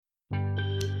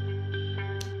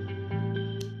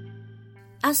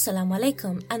Assalamu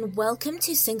alaikum and welcome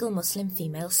to Single Muslim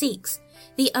Female Seeks,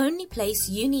 the only place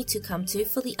you need to come to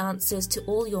for the answers to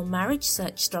all your marriage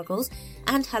search struggles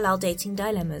and halal dating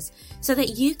dilemmas, so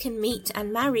that you can meet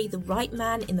and marry the right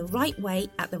man in the right way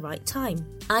at the right time.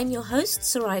 I'm your host,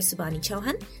 Soraya Subani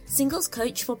Chauhan, singles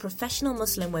coach for professional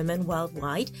Muslim women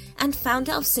worldwide and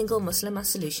founder of Single Muslimah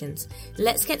Solutions.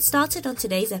 Let's get started on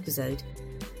today's episode.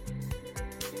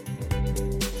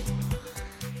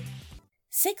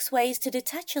 6 ways to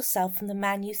detach yourself from the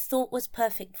man you thought was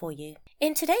perfect for you.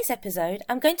 In today's episode,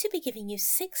 I'm going to be giving you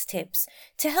 6 tips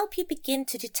to help you begin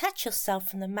to detach yourself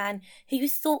from the man who you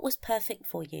thought was perfect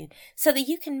for you, so that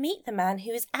you can meet the man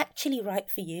who is actually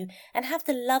right for you and have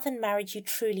the love and marriage you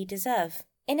truly deserve.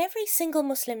 In every single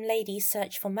Muslim lady's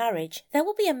search for marriage, there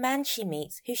will be a man she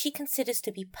meets who she considers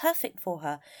to be perfect for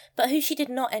her, but who she did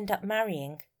not end up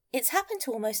marrying. It's happened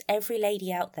to almost every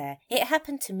lady out there. It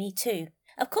happened to me too.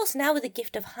 Of course, now with the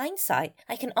gift of hindsight,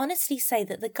 I can honestly say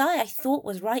that the guy I thought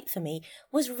was right for me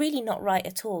was really not right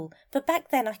at all, but back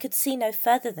then I could see no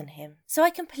further than him. So I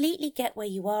completely get where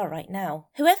you are right now.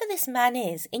 Whoever this man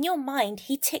is, in your mind,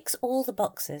 he ticks all the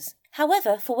boxes.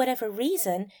 However, for whatever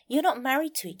reason, you're not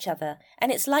married to each other,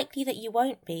 and it's likely that you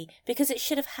won't be, because it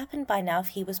should have happened by now if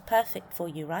he was perfect for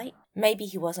you, right? Maybe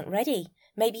he wasn't ready.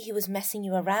 Maybe he was messing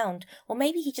you around, or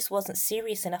maybe he just wasn't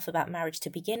serious enough about marriage to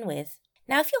begin with.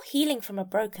 Now, if you're healing from a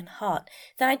broken heart,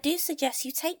 then I do suggest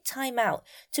you take time out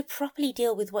to properly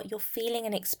deal with what you're feeling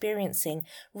and experiencing,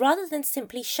 rather than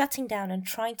simply shutting down and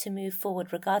trying to move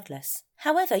forward regardless.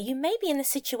 However, you may be in a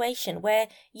situation where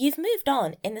you've moved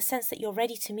on in the sense that you're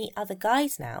ready to meet other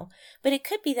guys now, but it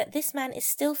could be that this man is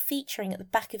still featuring at the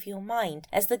back of your mind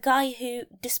as the guy who,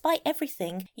 despite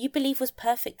everything, you believe was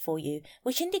perfect for you,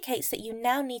 which indicates that you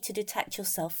now need to detach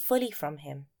yourself fully from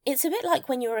him. It's a bit like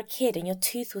when you were a kid and your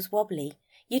tooth was wobbly.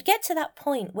 You'd get to that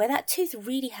point where that tooth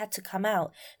really had to come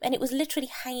out and it was literally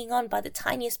hanging on by the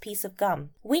tiniest piece of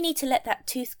gum. We need to let that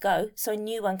tooth go so a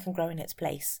new one can grow in its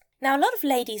place. Now, a lot of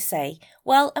ladies say,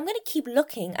 well, I'm going to keep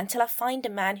looking until I find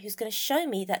a man who's going to show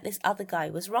me that this other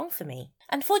guy was wrong for me.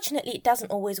 Unfortunately, it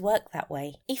doesn't always work that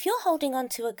way. If you're holding on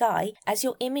to a guy as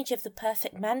your image of the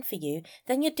perfect man for you,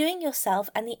 then you're doing yourself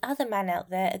and the other man out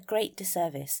there a great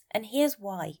disservice. And here's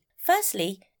why.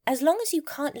 Firstly, as long as you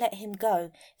can't let him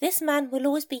go, this man will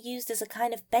always be used as a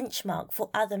kind of benchmark for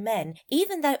other men,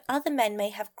 even though other men may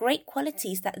have great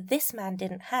qualities that this man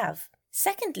didn't have.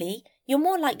 Secondly, you're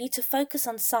more likely to focus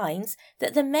on signs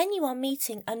that the men you are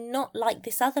meeting are not like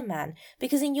this other man,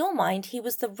 because in your mind he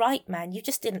was the right man, you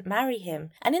just didn't marry him,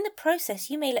 and in the process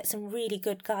you may let some really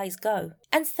good guys go.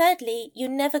 And thirdly, you're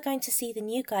never going to see the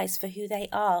new guys for who they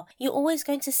are, you're always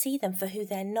going to see them for who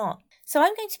they're not. So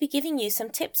I'm going to be giving you some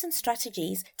tips and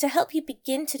strategies to help you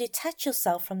begin to detach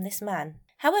yourself from this man.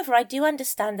 However, I do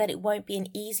understand that it won't be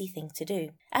an easy thing to do.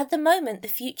 At the moment, the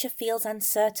future feels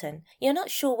uncertain. You're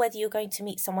not sure whether you're going to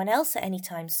meet someone else at any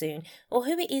time soon or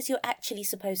who it is you're actually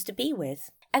supposed to be with.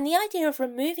 And the idea of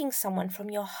removing someone from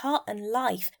your heart and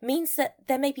life means that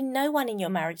there may be no one in your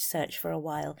marriage search for a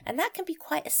while. And that can be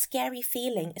quite a scary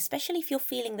feeling, especially if you're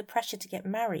feeling the pressure to get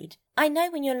married. I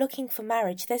know when you're looking for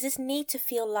marriage, there's this need to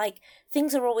feel like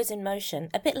things are always in motion,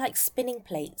 a bit like spinning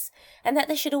plates, and that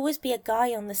there should always be a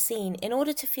guy on the scene in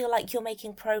order to feel like you're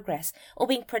making progress or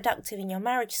being productive in your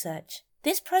marriage search.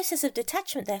 This process of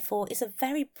detachment, therefore, is a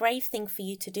very brave thing for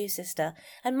you to do, sister,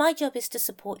 and my job is to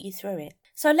support you through it.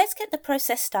 So let's get the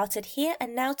process started here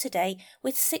and now today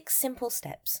with 6 simple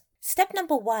steps. Step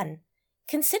number 1.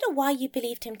 Consider why you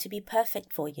believed him to be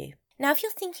perfect for you. Now, if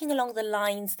you're thinking along the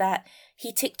lines that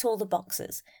he ticked all the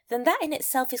boxes, then that in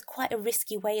itself is quite a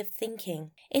risky way of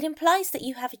thinking. It implies that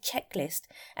you have a checklist,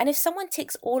 and if someone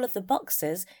ticks all of the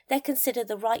boxes, they're considered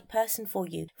the right person for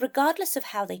you, regardless of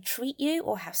how they treat you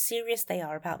or how serious they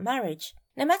are about marriage.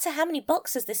 No matter how many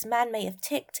boxes this man may have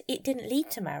ticked, it didn't lead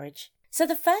to marriage. So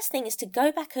the first thing is to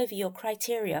go back over your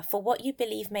criteria for what you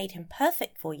believe made him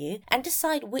perfect for you and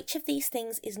decide which of these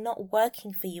things is not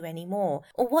working for you anymore,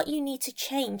 or what you need to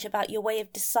change about your way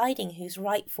of deciding who's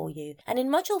right for you. And in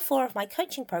Module 4 of my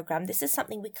coaching program, this is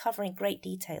something we cover in great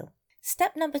detail.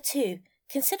 Step number 2,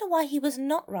 consider why he was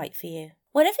not right for you.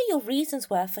 Whatever your reasons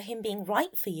were for him being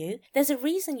right for you, there's a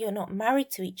reason you're not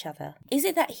married to each other. Is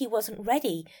it that he wasn't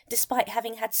ready, despite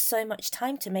having had so much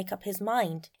time to make up his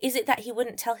mind? Is it that he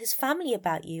wouldn't tell his family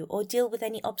about you or deal with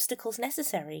any obstacles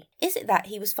necessary? Is it that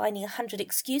he was finding 100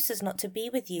 excuses not to be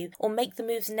with you or make the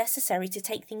moves necessary to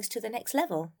take things to the next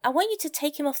level? I want you to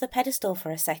take him off the pedestal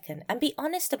for a second and be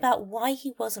honest about why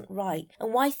he wasn't right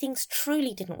and why things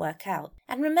truly didn't work out.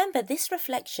 And remember, this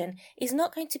reflection is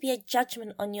not going to be a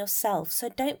judgment on yourself, so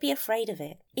don't be afraid of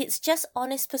it. It's just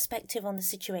honest perspective on the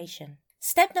situation.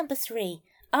 Step number 3,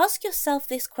 Ask yourself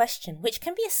this question, which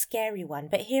can be a scary one,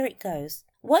 but here it goes.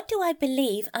 What do I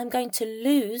believe I'm going to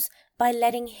lose by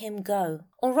letting him go?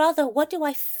 Or rather, what do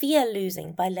I fear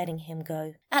losing by letting him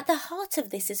go? At the heart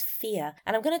of this is fear,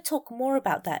 and I'm going to talk more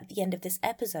about that at the end of this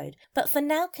episode. But for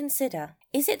now, consider,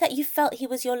 is it that you felt he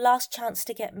was your last chance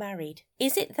to get married?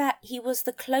 Is it that he was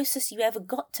the closest you ever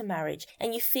got to marriage,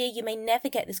 and you fear you may never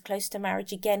get this close to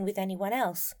marriage again with anyone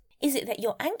else? Is it that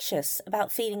you're anxious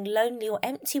about feeling lonely or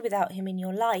empty without him in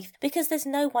your life because there's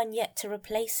no one yet to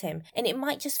replace him, and it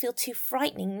might just feel too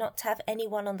frightening not to have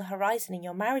anyone on the horizon in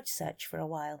your marriage search for a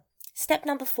while? Step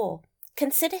number 4.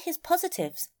 Consider his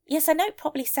positives. Yes, I know it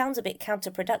probably sounds a bit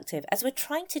counterproductive as we're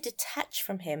trying to detach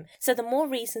from him, so the more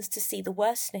reasons to see the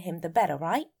worst in him, the better,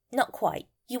 right? Not quite.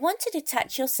 You want to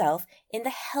detach yourself in the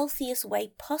healthiest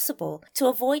way possible to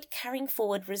avoid carrying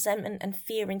forward resentment and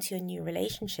fear into your new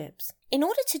relationships. In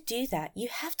order to do that, you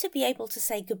have to be able to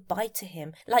say goodbye to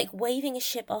him, like waving a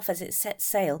ship off as it sets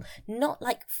sail, not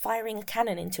like firing a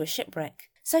cannon into a shipwreck.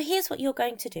 So here's what you're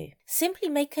going to do. Simply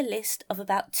make a list of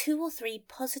about 2 or 3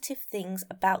 positive things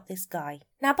about this guy.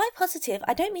 Now, by positive,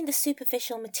 I don't mean the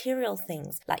superficial material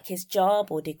things like his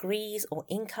job or degrees or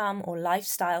income or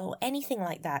lifestyle or anything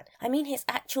like that. I mean his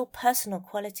actual personal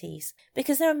qualities.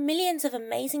 Because there are millions of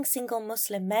amazing single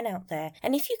Muslim men out there,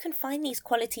 and if you can find these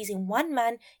qualities in one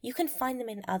man, you can find them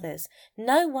in others.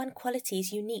 No one quality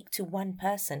is unique to one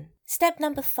person. Step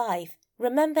number 5.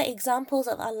 Remember examples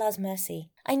of Allah's mercy.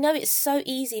 I know it's so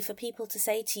easy for people to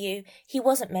say to you, he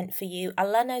wasn't meant for you,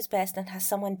 Allah knows best and has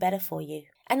someone better for you.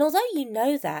 And although you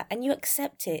know that and you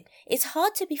accept it, it's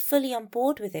hard to be fully on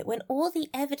board with it when all the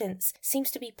evidence seems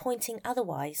to be pointing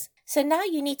otherwise. So now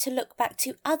you need to look back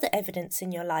to other evidence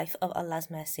in your life of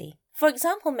Allah's mercy. For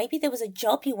example, maybe there was a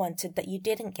job you wanted that you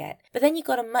didn't get, but then you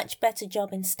got a much better job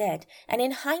instead, and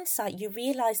in hindsight you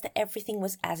realised that everything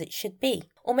was as it should be.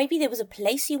 Or maybe there was a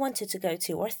place you wanted to go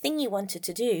to or a thing you wanted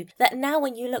to do that now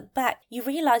when you look back, you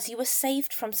realise you were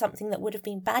saved from something that would have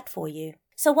been bad for you.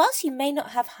 So whilst you may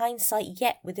not have hindsight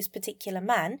yet with this particular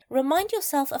man, remind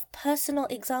yourself of personal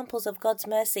examples of God's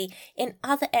mercy in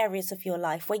other areas of your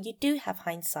life where you do have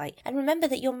hindsight. And remember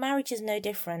that your marriage is no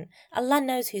different. Allah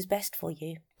knows who's best for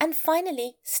you. And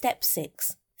finally, step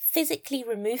 6. Physically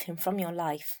remove him from your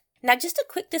life. Now, just a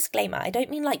quick disclaimer, I don't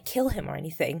mean like kill him or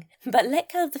anything, but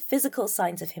let go of the physical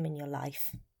signs of him in your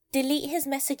life. Delete his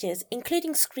messages,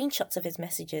 including screenshots of his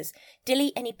messages.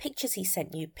 Delete any pictures he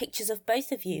sent you, pictures of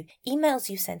both of you, emails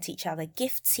you sent each other,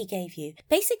 gifts he gave you.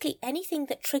 Basically anything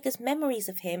that triggers memories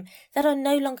of him that are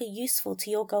no longer useful to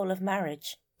your goal of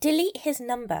marriage. Delete his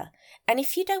number, and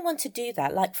if you don't want to do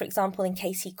that, like for example in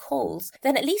case he calls,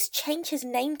 then at least change his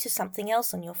name to something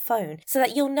else on your phone so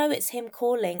that you'll know it's him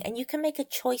calling and you can make a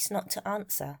choice not to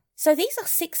answer. So these are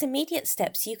 6 immediate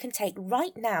steps you can take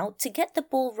right now to get the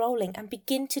ball rolling and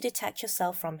begin to detach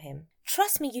yourself from him.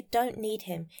 Trust me, you don't need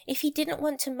him. If he didn't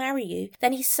want to marry you,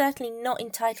 then he's certainly not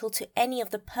entitled to any of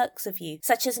the perks of you,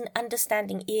 such as an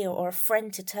understanding ear or a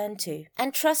friend to turn to.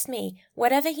 And trust me,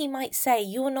 whatever he might say,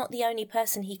 you're not the only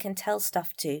person he can tell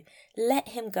stuff to. Let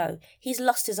him go. He's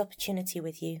lost his opportunity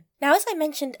with you. Now, as I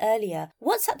mentioned earlier,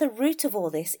 what's at the root of all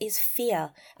this is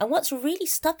fear. And what's really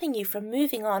stopping you from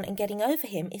moving on and getting over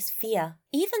him is fear.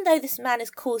 Even though this man has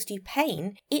caused you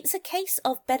pain, it's a case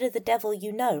of better the devil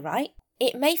you know, right?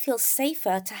 It may feel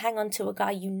safer to hang on to a guy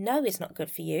you know is not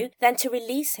good for you than to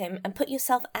release him and put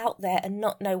yourself out there and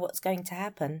not know what's going to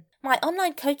happen. My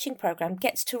online coaching program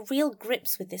gets to real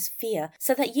grips with this fear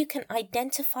so that you can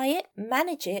identify it,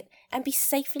 manage it, and be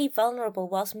safely vulnerable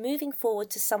whilst moving forward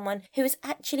to someone who is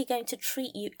actually going to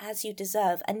treat you as you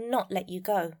deserve and not let you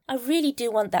go. I really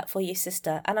do want that for you,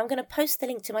 sister, and I'm going to post the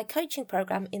link to my coaching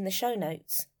program in the show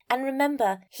notes. And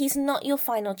remember, he's not your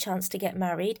final chance to get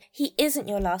married, he isn't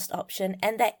your last option,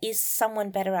 and there is someone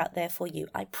better out there for you,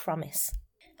 I promise.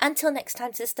 Until next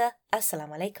time, sister,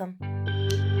 Assalamu alaikum.